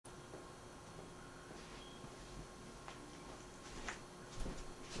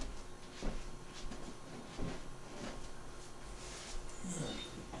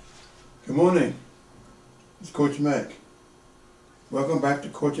Good morning, it's Coach Mac. Welcome back to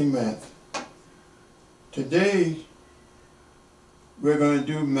Coaching Math. Today, we're going to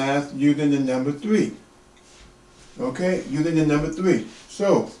do math using the number 3. Okay, using the number 3.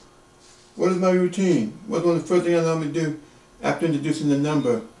 So, what is my routine? What's one of the first things I normally do after introducing the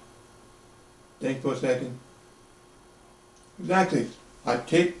number? Think for a second. Exactly. I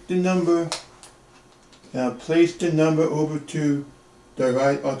take the number and I place the number over to the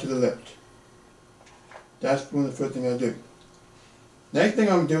right or to the left. That's one of the first things I do. Next thing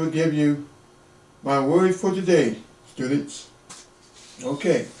I'm going to do is give you my words for today, students.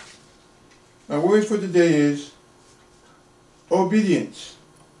 Okay. My words for today is obedience.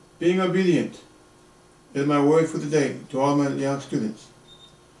 Being obedient is my word for today to all my young students.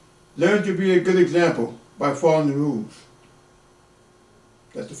 Learn to be a good example by following the rules.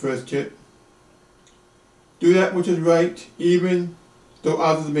 That's the first tip. Do that which is right, even though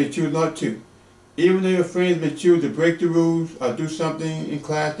others may choose not to. Even though your friends may choose to break the rules or do something in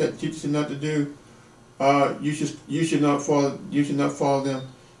class that teaches you not to do, you should not follow them.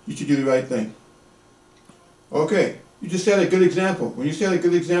 You should do the right thing. Okay, you just set a good example. When you set a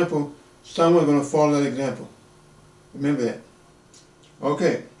good example, someone's going to follow that example. Remember that.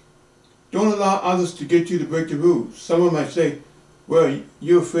 Okay. Don't allow others to get you to break the rules. Someone might say, well,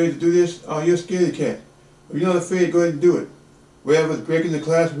 you're afraid to do this? Oh, you're a scaredy cat. If you're not afraid, go ahead and do it. Wherever it's breaking the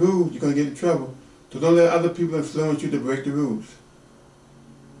class rules, you're going to get in trouble. So don't let other people influence you to break the rules.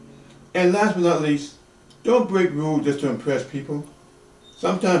 And last but not least, don't break rules just to impress people.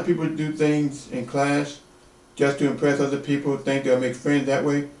 Sometimes people do things in class just to impress other people, think they'll make friends that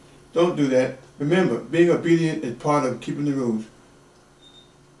way. Don't do that. Remember, being obedient is part of keeping the rules.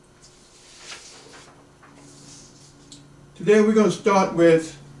 Today we're going to start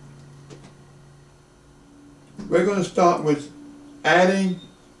with adding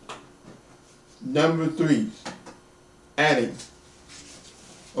number 3s. Adding.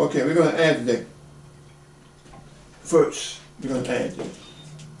 Okay, we're going to add today. First, we're going to add today.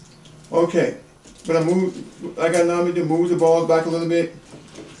 Okay, but I got normally to move the ball back a little bit.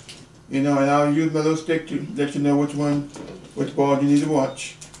 You know, and I'll use my little stick to let you know which ball you need to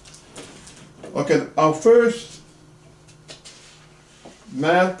watch. Okay, our first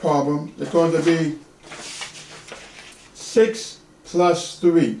math problem is going to be 6 plus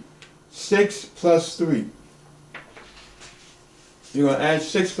 3. 6 plus 3. You're going to add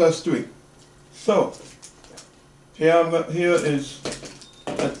 6 plus 3. So, here is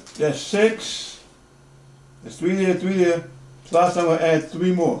that's 6. There's 3 there, 3 there. Plus I'm going to add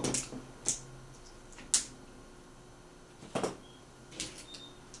 3 more.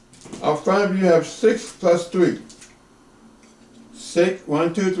 Up front of you have 6 plus 3. 6,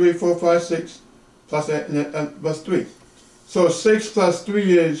 1, 2, 3, 4, 5, 6, plus 3. So 6 plus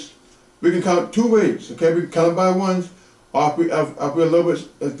 3 is, we can count 2 ways, okay? We can count by 1s, or if we're a little bit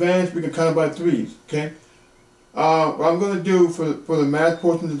advanced, we can count by 3s, okay? What I'm going to do for the math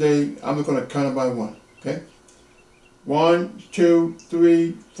portion today, I'm just going to count it by 1, okay? 1, 2,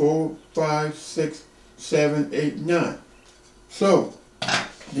 3, 4, 5, 6, 7, 8, 9. So,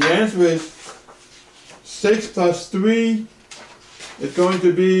 the answer is 6 plus 3 is going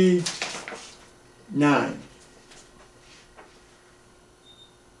to be 9.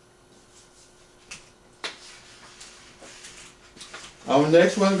 Our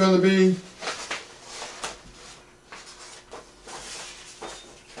next one is going to be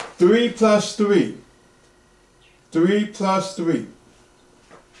 3 plus 3. 3 plus 3.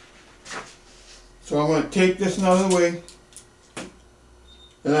 So I'm going to take this another way.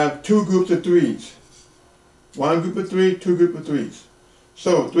 And I have 2 groups of 3s. 1 group of 3, 2 group of 3s.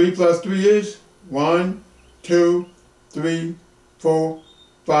 So 3 plus 3 is 1, 2, 3, 4,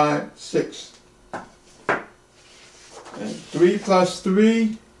 5, 6. And 3 plus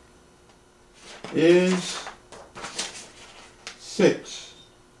 3 is 6.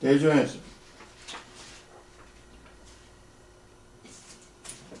 There's your answer.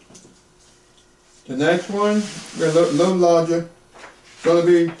 The next one, a little larger. It's going to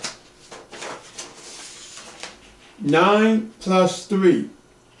be 9 plus 3.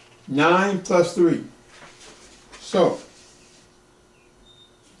 9 plus 3. So,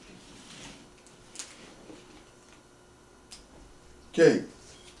 okay,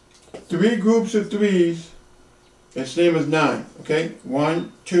 3 groups of 3s is same as 9, okay?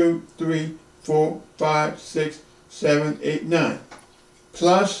 1, 2, 3, 4, 5, 6, 7, 8, 9.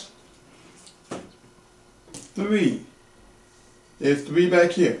 Plus 3. There's 3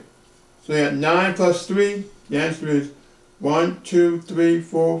 back here. So you have 9 plus 3, the answer is 1, 2, 3,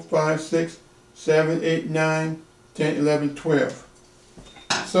 4, 5, 6, 7, 8, 9, 10, 11, 12.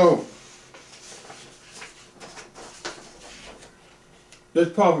 So this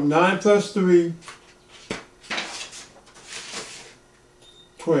problem, 9 plus 3,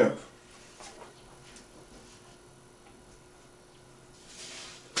 12.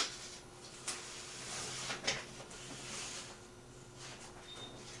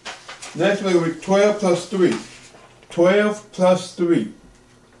 Next one will be 12 plus 3. 12 plus 3.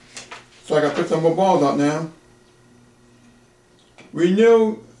 So I got to put some more balls out now. We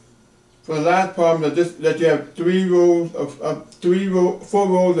knew for the last problem that you have 4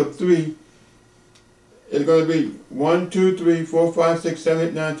 rows of 3. It's going to be 1, 2, 3, 4, 5, 6, 7,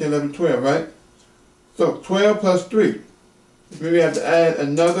 8, 9, 10, 11, 12, right? So 12 plus 3. We have to add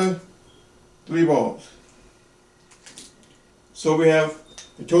another 3 balls. So we have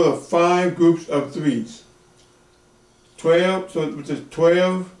a total of 5 groups of 3s. 12, so which is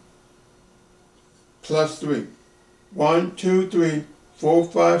 12 plus 3. 1, 2, 3, 4,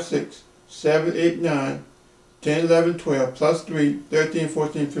 5, 6, 7, 8, 9, 10, 11, 12, plus 3, 13,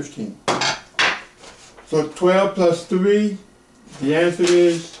 14, 15. So 12 plus 3, the answer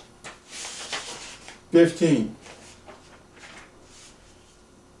is 15.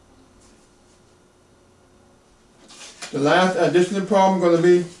 The last additional problem is going to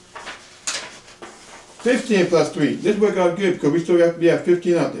be 15 plus 3. This worked out good because we still have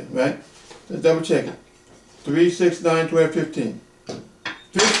 15 out there, right? Let's double check it. 3, 6, 9, 12, 15.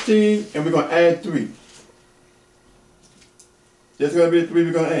 15, and we're going to add 3. This is going to be the 3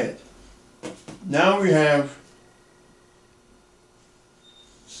 we're going to add. Now we have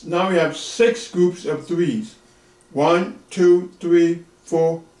 6 groups of 3s. 1, 2, 3,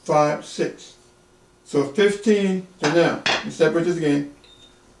 4, 5, 6. So 15, so now, let's separate this again.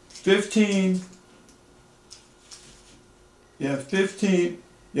 15, you have 15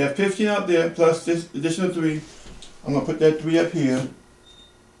 out there plus this additional 3. I'm going to put that 3 up here.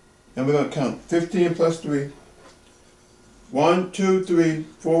 And we're going to count 15 plus 3. 1, 2, 3,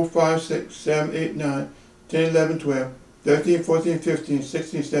 4, 5, 6, 7, 8, 9, 10, 11, 12, 13, 14, 15,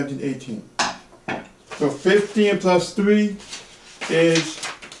 16, 17, 18. So 15 plus 3 is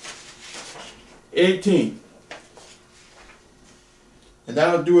 18. And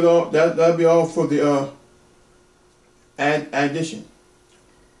that'll do it all. That'll be all for the addition.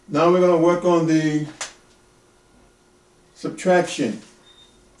 Now we're going to work on the subtraction.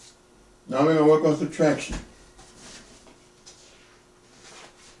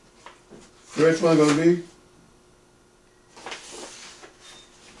 First one is going to be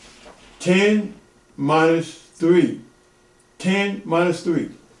 10 minus 3. 10 minus 3.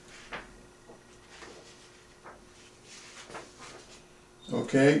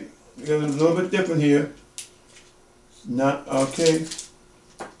 Okay, it's a little bit different here. Not okay.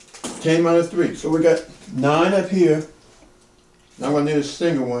 10 minus 3. So we got 9 up here. Now I'm going to need a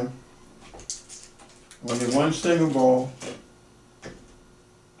single one. I'm going to need one single ball.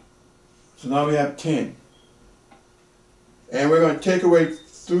 So now we have 10. And we're going to take away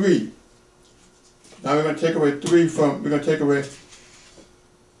 3. Now we're going to take away 3 from,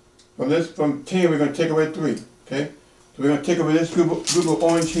 from 10 we're going to take away 3. Okay? So we're going to take away this group of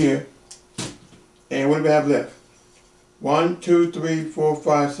orange here. And what do we have left? 1, 2, 3, 4,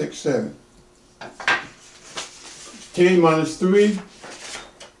 5, 6, 7. 10 minus 3,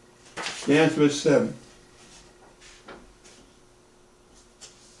 the answer is 7.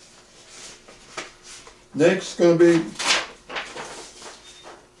 Next is going to be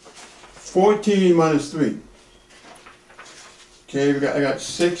 14 minus 3. Okay, I got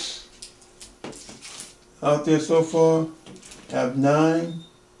 6 out there so far. I have 9.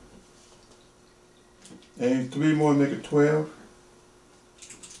 And 3 more make it 12.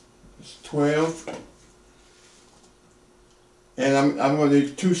 It's 12. And I'm going to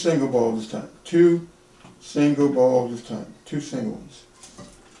need 2 single balls this time. 2 single balls this time. 2 single ones.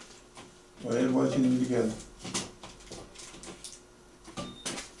 Well, everyone's in together.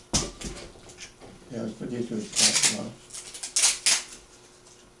 Yeah, let's put these to the top now.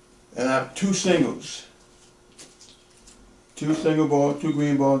 And I have 2 singles. 2 single balls, 2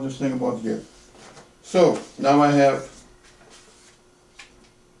 green balls, and a single ball together. So, now I have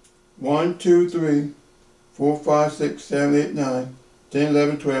 1, 2, 3, 4, 5, 6, 7, 8, 9, 10,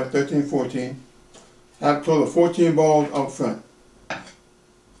 11, 12, 13, 14. I have a total of 14 balls out front.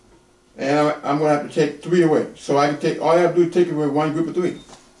 And I'm going to have to take 3 away. So I can take, all I have to do is take away one group of 3.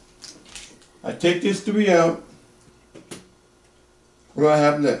 I take this 3 out. What do I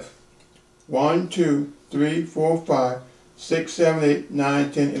have left? 1, 2, 3, 4, 5, 6, 7, 8,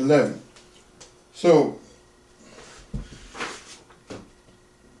 9, 10, 11. So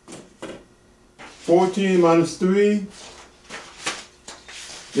 14 minus 3,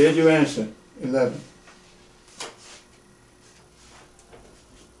 there's your answer, 11.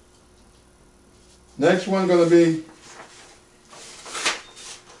 Next one gonna be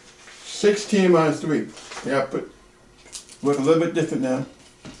 16 minus 3. Yeah, but look a little bit different now.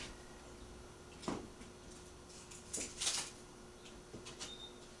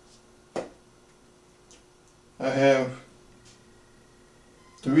 I have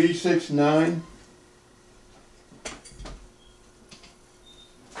 3, 6, 9.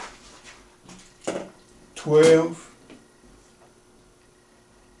 12.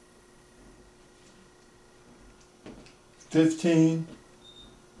 15.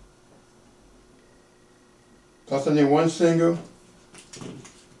 Plus I need one single.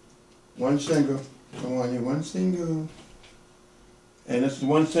 One single. So I need one single. And this is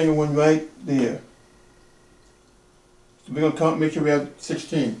one single one right there. So we're going to count, make sure we have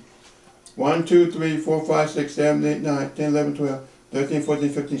 16. 1, 2, 3, 4, 5, 6, 7, 8, 9, 10, 11, 12, 13, 14,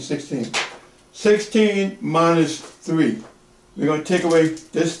 15, 16. 16 minus 3. We're going to take away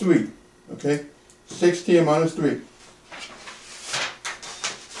this 3. Okay? 16 minus 3.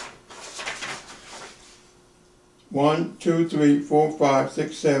 1, 2, 3, 4, 5,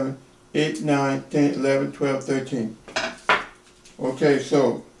 6, 7, 8, 9, 10, 11, 12, 13. Okay,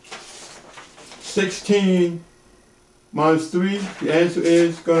 so 16 minus 3, the answer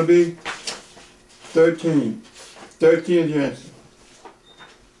is going to be 13. 13 is your answer.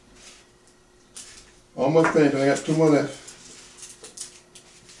 Almost finished, I got 2 more left.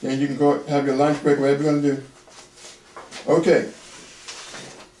 Then you can go have your lunch break, whatever you're going to do. Okay.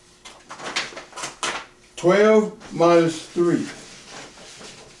 12 minus 3.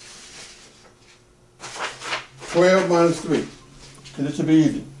 12 minus 3. So this will be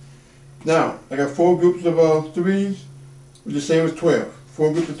easy. Now, I got 4 groups of 3s, which is the same as 12.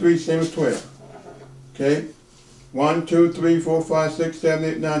 4 groups of 3, same as 12. Okay? 1, 2, 3, 4, 5, 6, 7,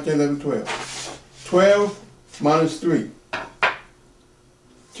 8, 9, 10, 11, 12. 12 minus 3.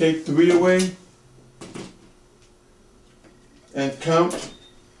 Take 3 away and count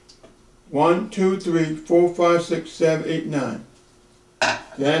 1, 2, 3, 4, 5, 6, 7, 8, 9.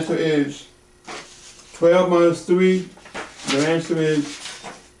 The answer is 12 minus 3. Your answer is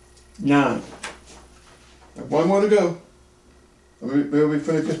 9. One more to go. We'll be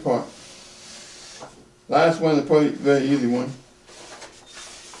finished this part. Last one is probably a very easy one.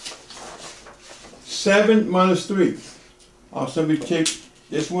 7 minus 3. I'll simply take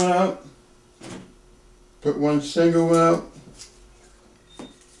this one out, put one single one out,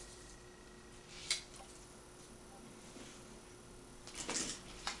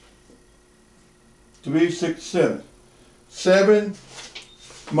 3, 6, 7. 7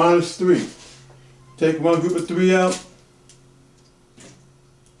 minus 3. Take one group of 3 out.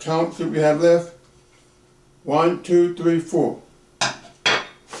 Count what we have left. 1, 2, 3, 4.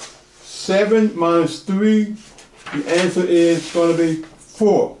 7 minus 3. The answer is going to be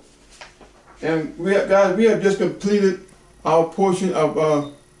 4. And guys, we have just completed our portion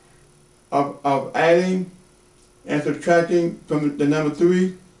of adding and subtracting from the number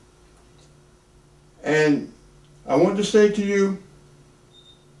 3. And I want to say to you,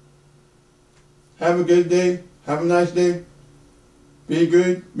 have a good day, have a nice day, be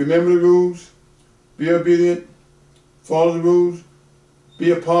good, remember the rules, be obedient, follow the rules,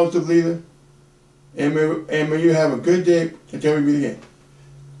 be a positive leader, and may you have a good day until we meet again.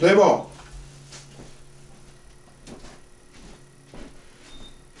 Play ball.